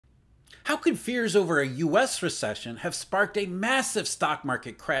How could fears over a US recession have sparked a massive stock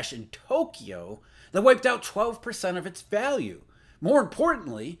market crash in Tokyo that wiped out 12% of its value? More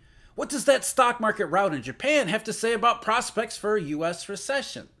importantly, what does that stock market rout in Japan have to say about prospects for a US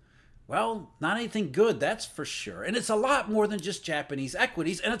recession? Well, not anything good, that's for sure. And it's a lot more than just Japanese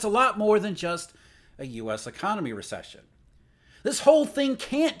equities, and it's a lot more than just a US economy recession. This whole thing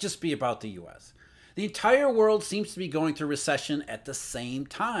can't just be about the US. The entire world seems to be going through recession at the same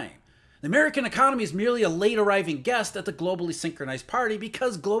time. The American economy is merely a late arriving guest at the globally synchronized party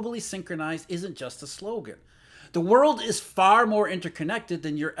because globally synchronized isn't just a slogan. The world is far more interconnected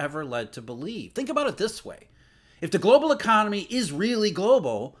than you're ever led to believe. Think about it this way. If the global economy is really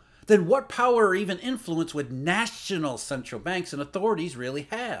global, then what power or even influence would national central banks and authorities really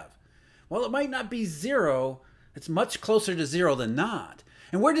have? Well, it might not be zero. It's much closer to zero than not.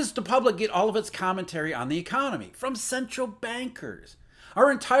 And where does the public get all of its commentary on the economy? From central bankers. Our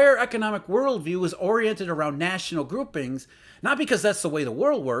entire economic worldview is oriented around national groupings, not because that's the way the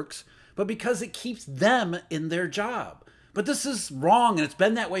world works, but because it keeps them in their job. But this is wrong, and it's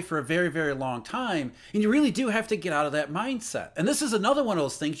been that way for a very, very long time, and you really do have to get out of that mindset. And this is another one of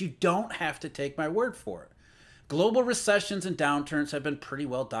those things you don't have to take my word for it. Global recessions and downturns have been pretty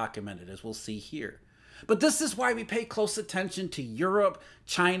well documented, as we'll see here. But this is why we pay close attention to Europe,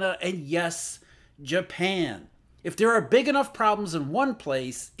 China, and yes, Japan. If there are big enough problems in one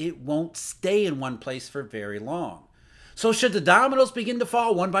place, it won't stay in one place for very long. So should the dominoes begin to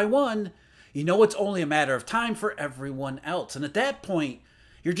fall one by one, you know it's only a matter of time for everyone else. And at that point,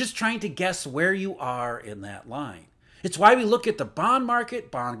 you're just trying to guess where you are in that line. It's why we look at the bond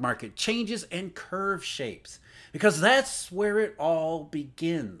market changes, and curve shapes, because that's where it all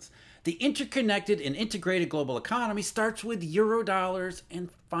begins. The interconnected and integrated global economy starts with Eurodollars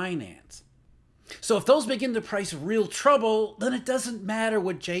and finance. So if those begin to price real trouble, then it doesn't matter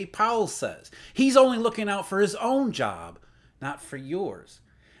what Jay Powell says. He's only looking out for his own job, not for yours.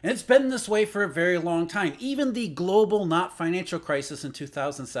 And it's been this way for a very long time. Even the global not financial crisis in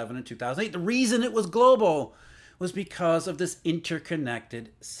 2007 and 2008, the reason it was global was because of this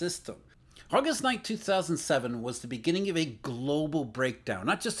interconnected system. August 9, 2007 was the beginning of a global breakdown,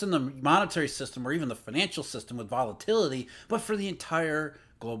 not just in the monetary system or even the financial system with volatility, but for the entire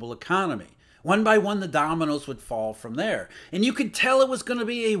global economy. One by one, the dominoes would fall from there. And you could tell it was going to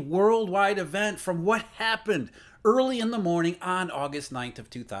be a worldwide event from what happened early in the morning on August 9th of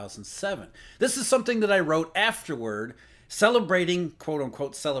 2007. This is something that I wrote afterward, celebrating, quote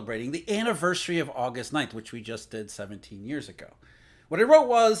unquote, celebrating the anniversary of August 9th, which we just did 17 years ago. What I wrote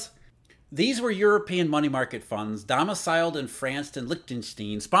was, these were European money market funds domiciled in France and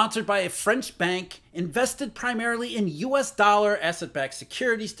Liechtenstein, sponsored by a French bank, invested primarily in US dollar asset-backed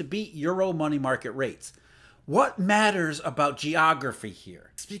securities to beat euro money market rates. What matters about geography here?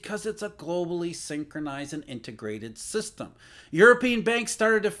 It's because it's a globally synchronized and integrated system. European banks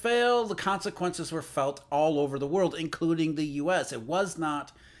started to fail. The consequences were felt all over the world, including the US. It was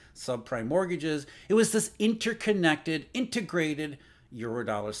not subprime mortgages. It was this interconnected, integrated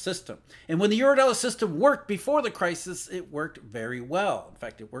Eurodollar system. And when the Eurodollar system worked before the crisis, it worked very well. In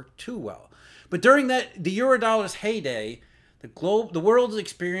fact, it worked too well. But during the Eurodollar's heyday, the world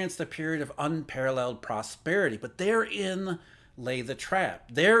experienced a period of unparalleled prosperity. But therein lay the trap.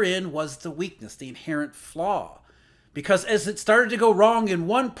 Therein was the weakness, the inherent flaw. Because as it started to go wrong in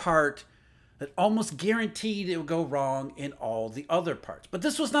one part, it almost guaranteed it would go wrong in all the other parts. But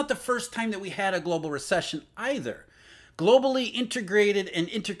this was not the first time that we had a global recession either. Globally integrated and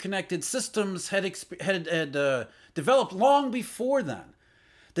interconnected systems had developed long before then.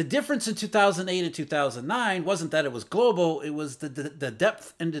 The difference in 2008 and 2009 wasn't that it was global, it was the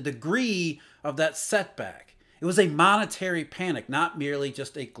depth and the degree of that setback. It was a monetary panic, not merely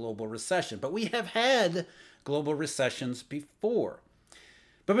just a global recession. But we have had global recessions before.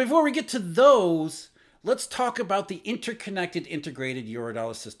 But before we get to those, let's talk about the interconnected, integrated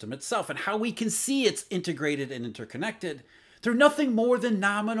Eurodollar system itself and how we can see it's integrated and interconnected through nothing more than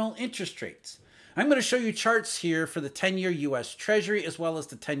nominal interest rates. I'm going to show you charts here for the 10-year US Treasury as well as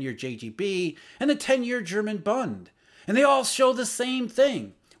the 10-year JGB and the 10-year German Bund. And they all show the same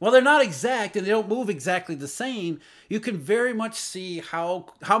thing. While they're not exact and they don't move exactly the same, you can very much see how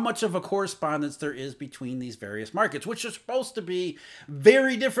much of a correspondence there is between these various markets, which are supposed to be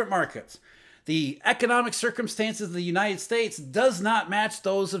very different markets. The economic circumstances of the United States does not match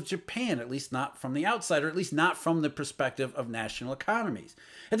those of Japan, at least not from the outside, or at least not from the perspective of national economies.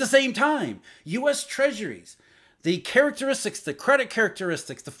 At the same time, U.S. Treasuries, the characteristics, the credit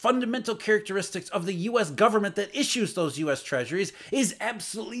characteristics, the fundamental characteristics of the U.S. government that issues those U.S. Treasuries is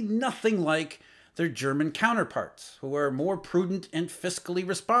absolutely nothing like their German counterparts, who are more prudent and fiscally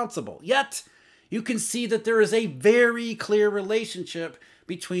responsible. Yet, you can see that there is a very clear relationship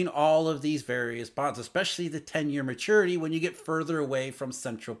between all of these various bonds, especially the 10-year maturity when you get further away from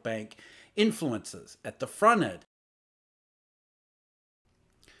central bank influences at the front end.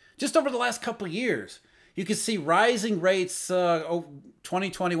 Just over the last couple of years, you can see rising rates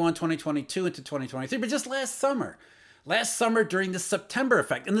 2021, 2022 into 2023, but just last summer during the September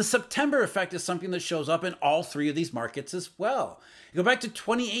effect. And the September effect is something that shows up in all three of these markets as well. You go back to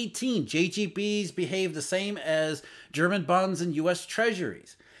 2018, JGBs behaved the same as German bonds and US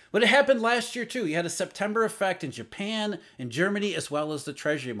Treasuries. But it happened last year too. You had a September effect in Japan and Germany as well as the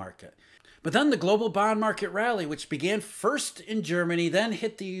Treasury market. But then the global bond market rally, which began first in Germany, then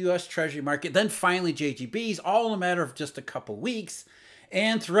hit the US Treasury market, then finally JGBs, all in a matter of just a couple weeks.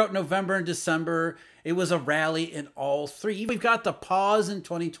 And throughout November and December, it was a rally in all three. We've got the pause in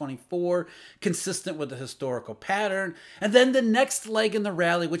 2024, consistent with the historical pattern. And then the next leg in the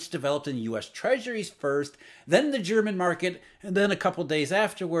rally, which developed in US Treasuries first, then the German market, and then a couple days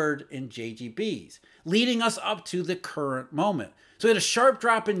afterward in JGBs, leading us up to the current moment. So we had a sharp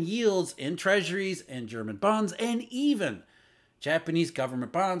drop in yields in Treasuries and German bonds, and even Japanese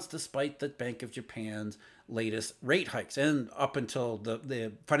government bonds, despite the Bank of Japan's latest rate hikes. And up until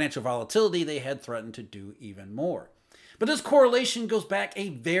the financial volatility, they had threatened to do even more. But this correlation goes back a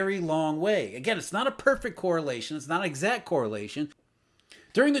very long way. Again, it's not a perfect correlation. It's not an exact correlation.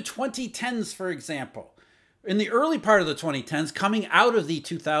 During the 2010s, for example, in the early part of the 2010s, coming out of the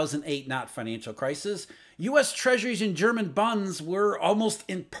 2008 not financial crisis, U.S. Treasuries and German bonds were almost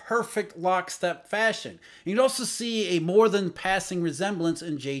in perfect lockstep fashion. You'd also see a more than passing resemblance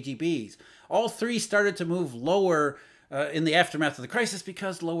in JGBs. All three started to move lower in the aftermath of the crisis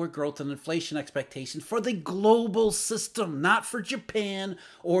because lower growth and inflation expectations for the global system, not for Japan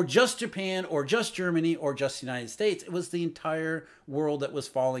or just Germany or just the United States. It was the entire world that was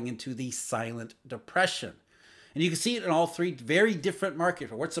falling into the silent depression. And you can see it in all three very different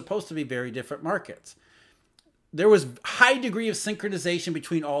markets, or what's supposed to be very different markets. There was a high degree of synchronization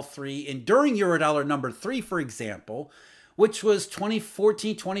between all three. And during Eurodollar number 3, for example, which was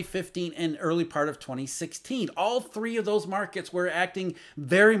 2014, 2015, and early part of 2016, all three of those markets were acting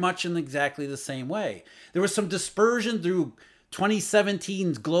very much in exactly the same way. There was some dispersion through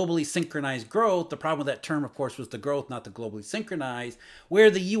 2017's globally synchronized growth. The problem with that term, of course, was the growth, not the globally synchronized,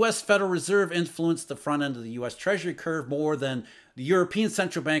 where the U.S. Federal Reserve influenced the front end of the U.S. Treasury curve more than the European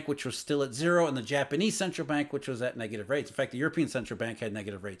Central Bank, which was still at zero, and the Japanese Central Bank, which was at negative rates. In fact, the European Central Bank had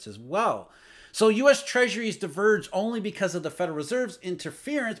negative rates as well. So U.S. Treasuries diverged only because of the Federal Reserve's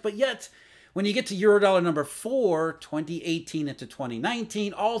interference, but yet, when you get to Eurodollar number 4, 2018 into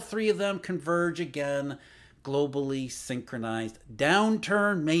 2019, all three of them converge again, globally synchronized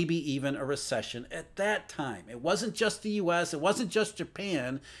downturn, maybe even a recession at that time. It wasn't just the US, it wasn't just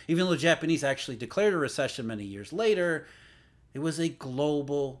Japan, even though the Japanese actually declared a recession many years later. It was a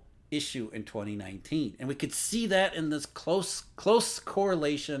global issue in 2019. And we could see that in this close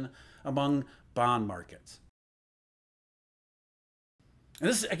correlation among bond markets. And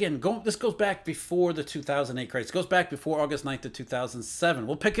this, again, this goes back before the 2008 crisis. It goes back before August 9th of 2007.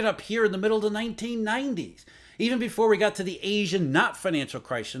 We'll pick it up here in the middle of the 1990s. Even before we got to the Asian not financial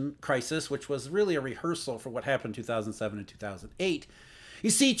crisis, which was really a rehearsal for what happened in 2007 and 2008. You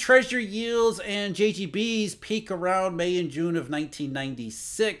see Treasury yields and JGBs peak around May and June of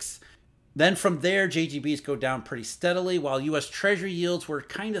 1996. Then from there, JGBs go down pretty steadily, while U.S. Treasury yields were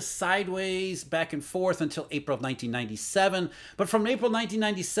kind of sideways back and forth until April of 1997. But from April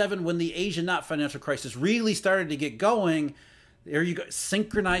 1997, when the Asian not financial crisis really started to get going, there you go,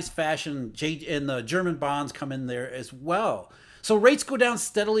 synchronized fashion, and the German bonds come in there as well. So rates go down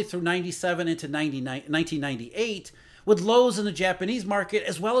steadily through 97 into 1998, with lows in the Japanese market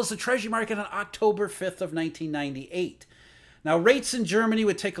as well as the Treasury market on October 5th of 1998. Now, rates in Germany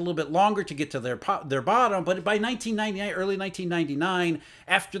would take a little bit longer to get to their bottom, but by 1999, early 1999,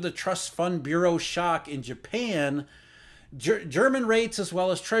 after the Trust Fund Bureau shock in Japan, German rates as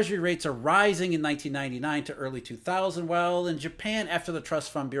well as Treasury rates are rising in 1999 to early 2000, while in Japan, after the Trust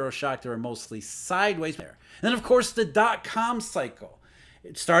Fund Bureau shock, they were mostly sideways there. And then, of course, the dot-com cycle.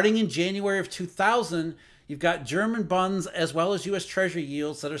 Starting in January of 2000, you've got German bonds as well as U.S. Treasury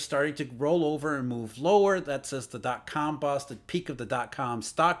yields that are starting to roll over and move lower. That's as the dot-com bust, the peak of the dot-com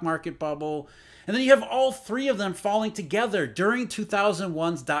stock market bubble. And then you have all three of them falling together during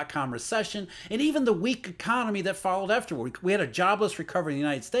 2001's dot-com recession and even the weak economy that followed afterward. We had a jobless recovery in the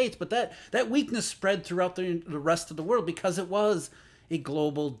United States, but that weakness spread throughout the rest of the world because it was a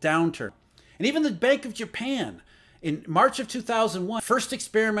global downturn. And even the Bank of Japan, In March of 2001, first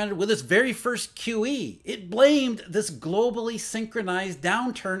experimented with its very first QE. It blamed this globally synchronized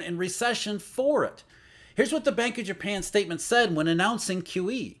downturn and recession for it. Here's what the Bank of Japan statement said when announcing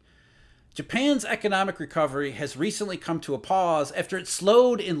QE. Japan's economic recovery has recently come to a pause after it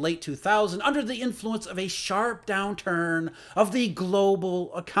slowed in late 2000 under the influence of a sharp downturn of the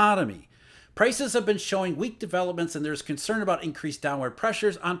global economy. Prices have been showing weak developments, and there's concern about increased downward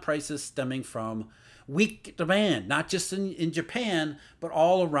pressures on prices stemming from weak demand, not just in Japan, but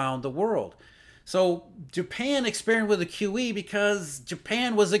all around the world. So Japan experimented with a QE because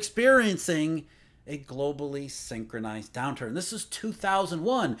Japan was experiencing a globally synchronized downturn. This is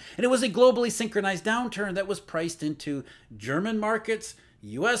 2001, and it was a globally synchronized downturn that was priced into German markets,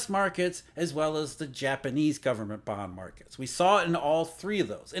 US markets, as well as the Japanese government bond markets. We saw it in all three of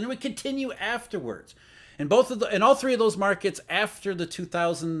those, and it would continue afterwards. In all three of those markets after the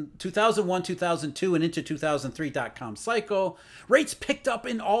 2001, 2002, and into 2003 dot-com cycle, rates picked up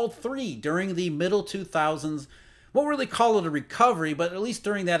in all three during the middle 2000s. Won't really call it a recovery, but at least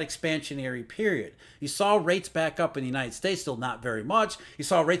during that expansionary period. You saw rates back up in the United States, though not very much. You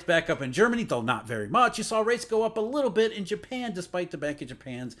saw rates back up in Germany, though not very much. You saw rates go up a little bit in Japan, despite the Bank of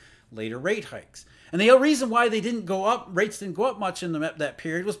Japan's later rate hikes. And the reason why they didn't go up, rates didn't go up much in that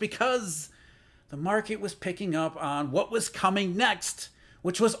period, was because the market was picking up on what was coming next,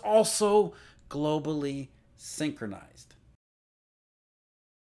 which was also globally synchronized.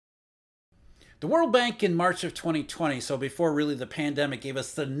 The World Bank in March of 2020, so before really the pandemic, gave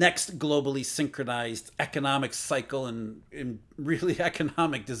us the next globally synchronized economic cycle and really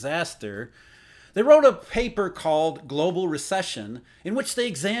economic disaster. They wrote a paper called Global Recession, in which they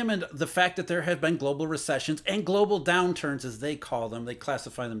examined the fact that there have been global recessions and global downturns, as they call them. They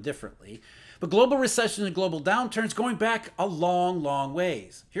classify them differently. But global recessions and global downturns going back a long, long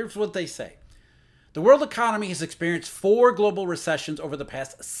ways. Here's what they say. The world economy has experienced 4 global recessions over the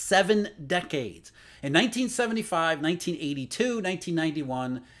past 7 decades. In 1975, 1982,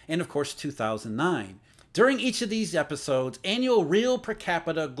 1991, and of course 2009. During each of these episodes, annual real per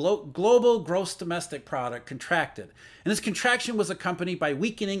capita global gross domestic product contracted. And this contraction was accompanied by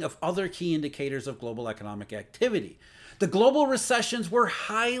weakening of other key indicators of global economic activity. The global recessions were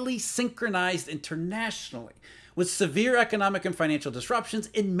highly synchronized internationally, with severe economic and financial disruptions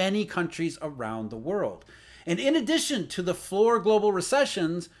in many countries around the world. And in addition to the 4 global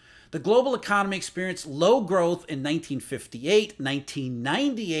recessions, the global economy experienced low growth in 1958,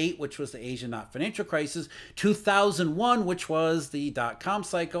 1998, which was the Asian not financial crisis, 2001, which was the dot-com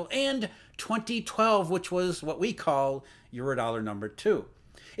cycle, and 2012, which was what we call Eurodollar number 2.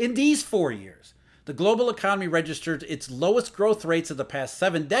 In these 4 years, the global economy registered its lowest growth rates of the past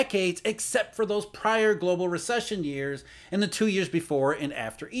 7 decades, except for those prior global recession years and the 2 years before and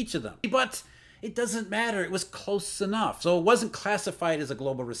after each of them. But it doesn't matter. It was close enough. So it wasn't classified as a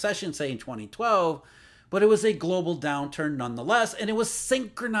global recession, say in 2012, but it was a global downturn nonetheless, and it was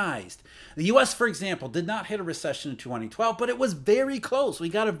synchronized. The US, for example, did not hit a recession in 2012, but it was very close. We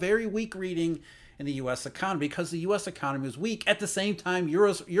got a very weak reading in the U.S. economy because the U.S. economy was weak. At the same time,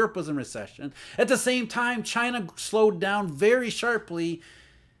 Europe was in recession. At the same time, China slowed down very sharply,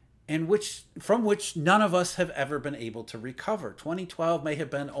 and from which none of us have ever been able to recover. 2012 may have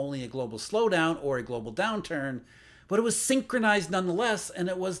been only a global slowdown or a global downturn, but it was synchronized nonetheless, and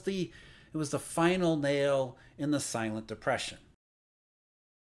it was the final nail in the silent depression.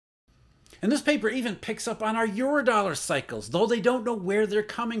 And this paper even picks up on our Eurodollar cycles, though they don't know where they're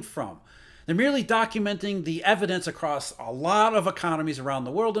coming from. They're merely documenting the evidence across a lot of economies around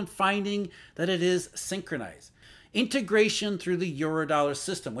the world and finding that it is synchronized. Integration through the Eurodollar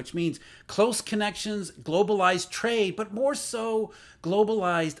system, which means close connections, globalized trade, but more so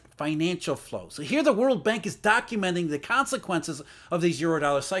globalized financial flow. So here the World Bank is documenting the consequences of these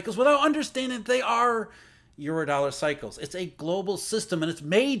Eurodollar cycles without understanding that they are Eurodollar cycles. It's a global system, and it's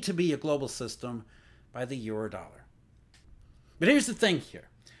made to be a global system by the Eurodollar. But here's the thing here.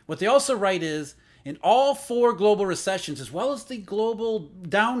 What they also write is, in all 4 global recessions, as well as the global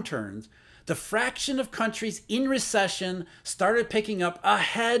downturns, the fraction of countries in recession started picking up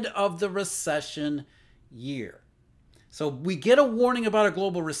ahead of the recession year. So we get a warning about a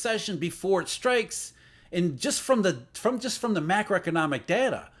global recession before it strikes, and just from the macroeconomic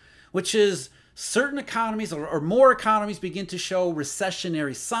data, which is certain economies or more economies begin to show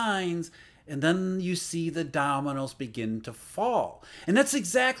recessionary signs, and then you see the dominoes begin to fall. And that's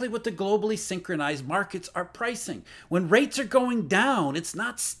exactly what the globally synchronized markets are pricing. When rates are going down, it's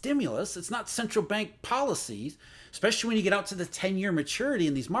not stimulus, it's not central bank policies, especially when you get out to the 10-year maturity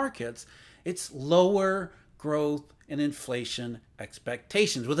in these markets, it's lower growth and inflation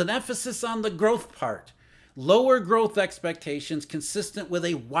expectations, with an emphasis on the growth part. lower growth expectations consistent with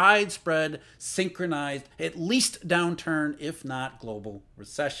a widespread, synchronized, at least downturn, if not global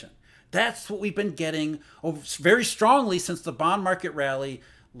recession. That's what we've been getting very strongly since the bond market rally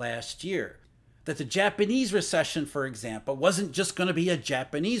last year. That the Japanese recession, for example, wasn't just going to be a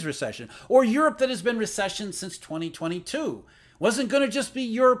Japanese recession, or Europe that has been recession since 2022 wasn't going to just be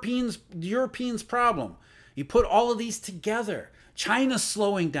Europeans' problem. You put all of these together, China's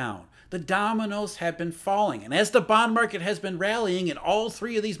slowing down, the dominoes have been falling, and as the bond market has been rallying in all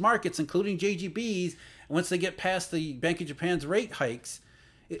three of these markets, including JGBs, once they get past the Bank of Japan's rate hikes,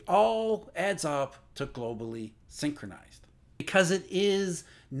 it all adds up to globally synchronized. Because it is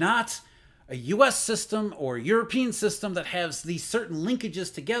not a US system or European system that has these certain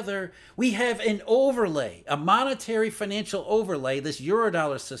linkages together. We have an overlay, a monetary financial overlay, this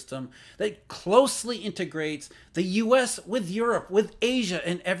Eurodollar system that closely integrates the US with Europe, with Asia,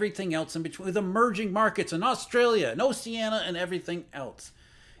 and everything else in between, with emerging markets in Australia and Oceania and everything else.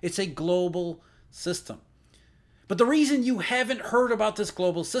 It's a global system. But the reason you haven't heard about this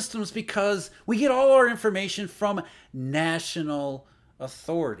global system is because we get all our information from national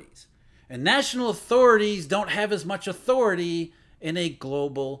authorities. And national authorities don't have as much authority in a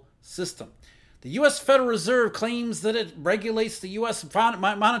global system. The U.S. Federal Reserve claims that it regulates the U.S.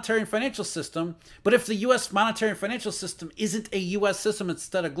 monetary and financial system, but if the U.S. monetary and financial system isn't a U.S. system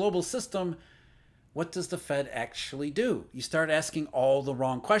instead of a global system, what does the Fed actually do? You start asking all the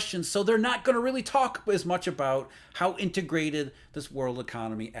wrong questions, so they're not going to really talk as much about how integrated this world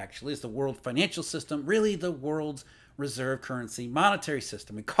economy actually is. The world financial system, really the world's reserve currency monetary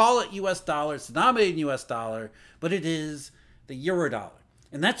system. We call it US dollar, it's denominated in US dollar, but it is the Eurodollar.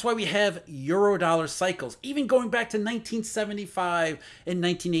 And that's why we have Eurodollar cycles, even going back to 1975 and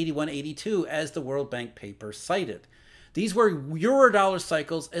 1981-82, as the World Bank paper cited. These were Eurodollar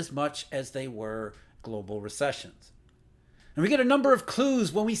cycles as much as they were global recessions. And we get a number of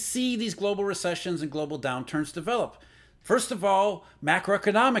clues when we see these global recessions and global downturns develop. First of all,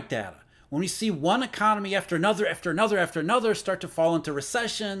 macroeconomic data. When we see one economy after another start to fall into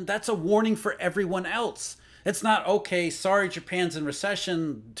recession, that's a warning for everyone else. It's not, okay, sorry, Japan's in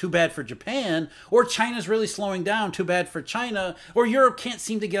recession, too bad for Japan, or China's really slowing down, too bad for China, or Europe can't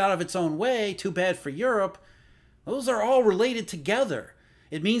seem to get out of its own way, too bad for Europe. Those are all related together.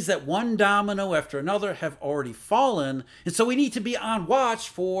 It means that one domino after another have already fallen, and so we need to be on watch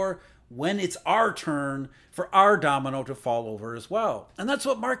for when it's our turn for our domino to fall over as well. And that's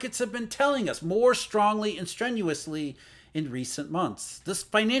what markets have been telling us more strongly and strenuously in recent months. This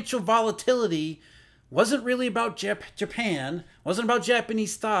financial volatility wasn't really about Japan, wasn't about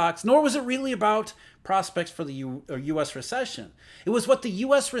Japanese stocks, nor was it really about prospects for the U.S. recession. It was what the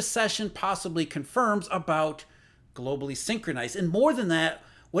U.S. recession possibly confirms about globally synchronized. And more than that,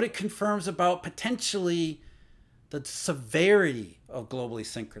 what it confirms about potentially the severity of globally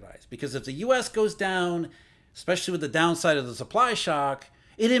synchronized. Because if the U.S. goes down, especially with the downside of the supply shock,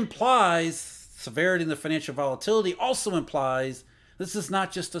 it implies severity in the financial volatility also implies this is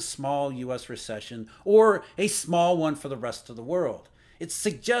not just a small U.S. recession or a small one for the rest of the world. It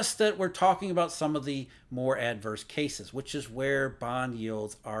suggests that we're talking about some of the more adverse cases, which is where bond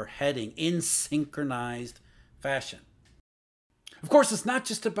yields are heading in synchronized fashion. Of course, it's not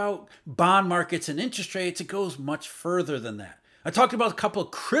just about bond markets and interest rates. It goes much further than that. I talked about a couple of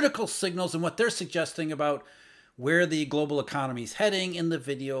critical signals and what they're suggesting about where the global economy is heading in the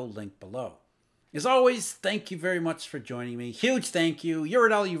video linked below. As always, thank you very much for joining me. Huge thank you,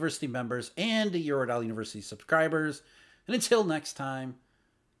 Eurodollar University members and Eurodollar University subscribers. And until next time,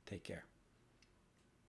 take care.